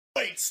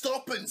Wait,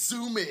 stop and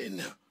zoom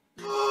in.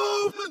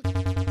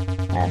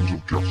 Arms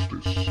of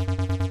justice.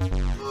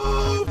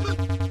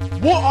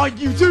 What are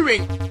you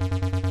doing?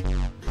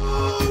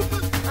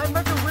 I'm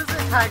not a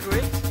wizard,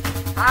 Hagrid.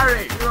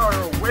 Harry, you are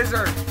a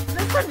wizard.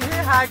 Listen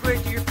here,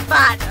 Hagrid, you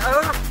fat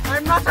oaf.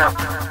 I'm not a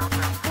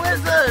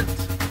wizard.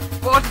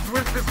 What is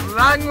with this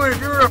language?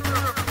 You're a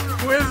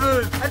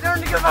wizard. I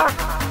don't give a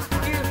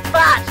you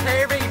fat,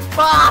 hairy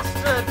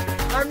bastard.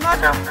 I'm not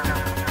a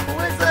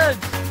wizard.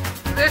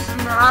 Listen,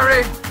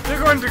 Harry, you're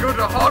going to go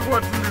to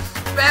Hogwarts and do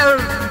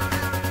spells,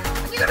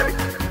 and you're going to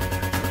be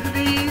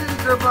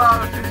pleased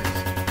about it.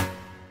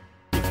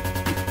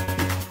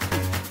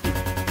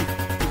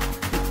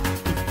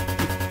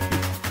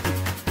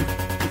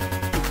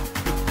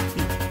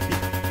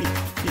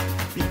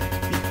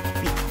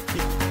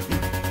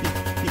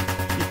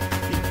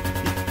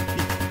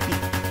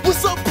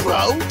 What's up,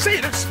 bro? Say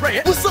it and spray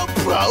it. What's up,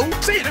 bro?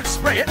 Say it and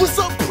spray it. What's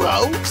up,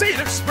 bro? Say it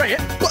and spray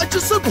it. But I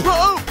just said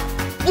bro.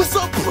 What's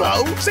up,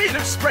 bro? Say it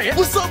and spray it.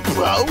 What's up,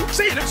 bro?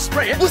 Say it and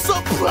spray it. What's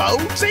up, bro?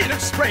 Say it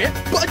and spray it.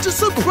 But I just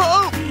said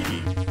bro.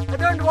 I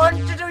don't want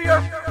to do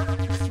your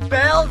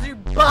spells, you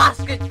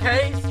basket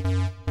case.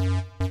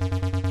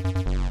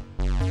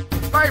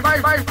 Bye.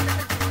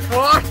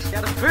 What?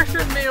 You're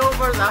pushing me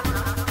over the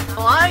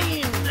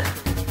line.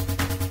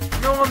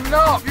 No, I'm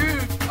not.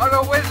 You are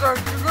a wizard.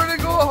 You're going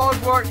to go to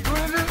Hogwarts. You're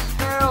going to do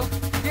spells.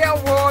 Get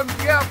one.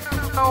 Get a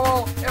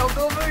towel. It'll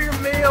deliver your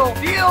mail.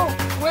 Deal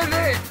with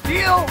it.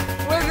 Deal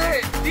with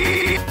it.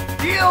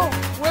 Deal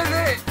with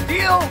it.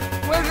 Deal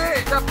with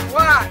it. The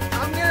flat.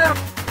 I'm gonna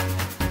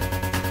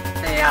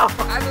deal.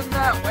 I did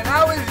that when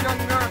I was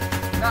younger.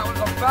 That was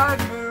a bad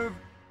move.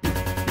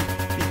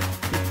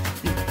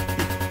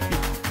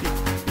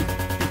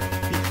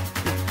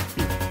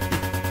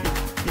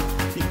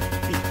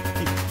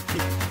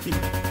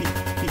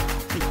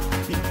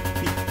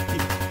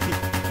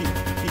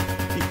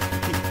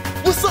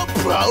 What's up,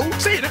 bro?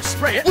 Say it and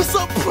spray it. What's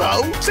up,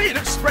 bro? Say it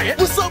and spray it.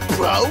 What's up,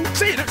 bro?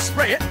 Say it and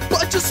spray it.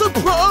 But I just said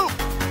bro.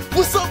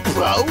 What's up,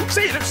 bro?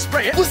 Say it and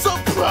spray it. What's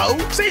up, bro?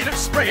 Say it and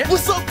spray it.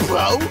 What's up,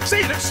 bro?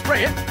 Say it and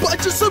spray it. But I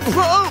just said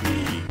bro.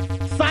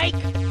 Psych!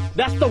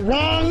 That's the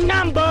wrong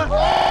number!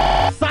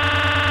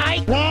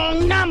 Psych!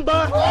 Wrong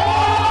number!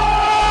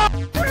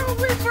 You're a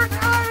wizard,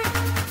 Harry.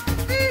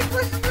 Steve,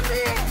 listen to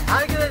me.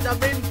 Hagrid, I've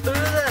been through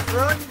this.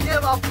 Don't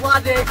give a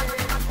bloody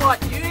what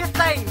you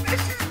think.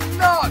 This is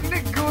not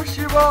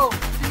negotiable.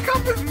 You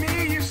come with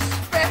me, you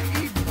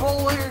specky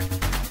bully.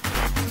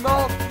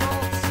 Small,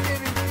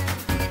 skinny,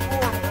 eat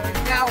more.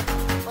 Now.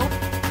 Oh,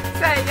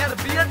 say, you're a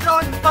beard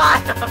on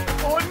fire.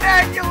 Oh,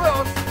 now you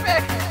little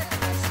specky.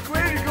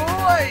 Square to go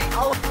away.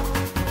 I'll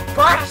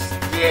burst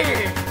you.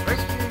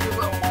 Burst you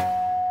little.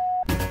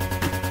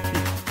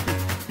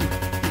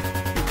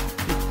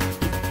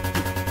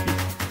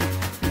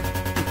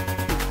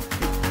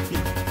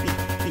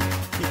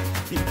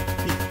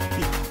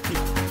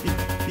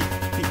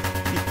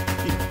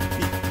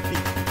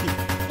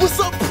 What's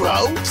up, bro?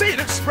 Say it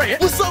and spray it.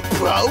 What's up,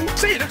 bro?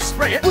 Say it and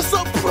spray it. What's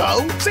up,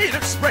 bro? Say it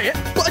and spray it.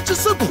 But I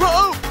just said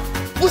bro.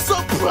 What's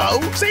up,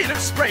 bro? Say it and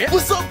spray it.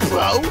 What's up,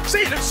 bro?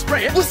 Say it and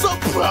spray it. What's up,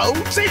 bro?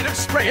 Say it and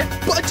spray it.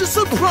 But I just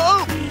said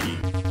bro.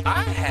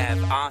 I have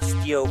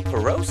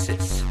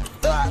osteoporosis.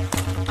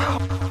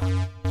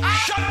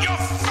 Shut your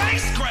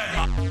face,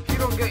 Grandma! If you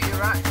don't get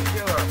your act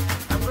together,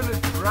 I'm going to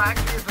drag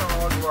you to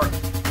Hogwarts.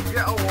 You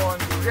get a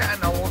wand, you get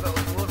an owl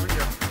that'll deliver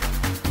your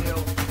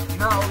meal.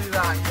 Not only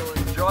that, you'll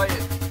enjoy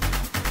it.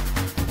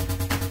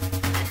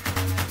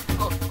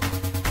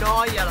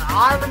 No, your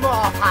arm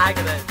off,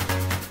 Hagrid.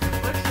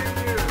 Listen,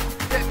 you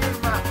get near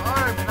my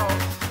arm and I'll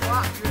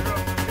slap you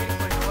across the face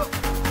like a little.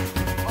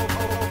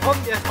 Hum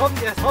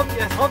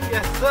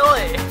yes,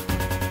 silly.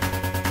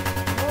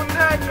 Oh,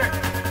 no.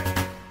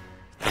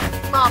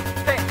 My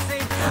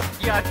pixie,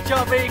 you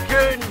chubby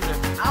coon.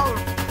 Ow!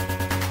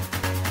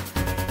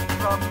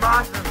 You're a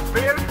massive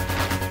bear.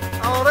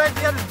 I'll rip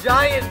your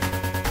giant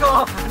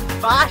cough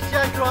and bash you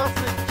across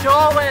the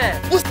jaw with it.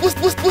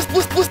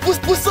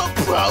 What's up,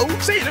 bro?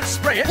 Say it and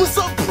spray it. What's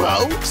up,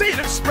 bro? Say it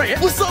and spray it.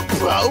 What's up,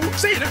 bro?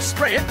 Say it and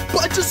spray it.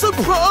 But I just said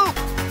bro.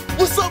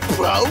 What's up,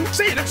 bro?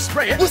 Say it and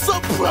spray it. What's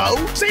up, bro?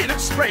 Say it and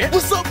spray it.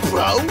 What's up,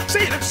 bro?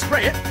 Say it and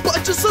spray it. But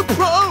I just said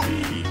bro.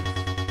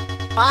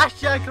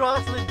 Bash you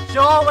across the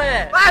jaw with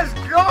it. Let's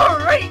go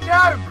right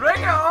now.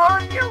 Bring it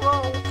on, you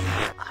little.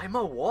 I'm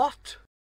a what?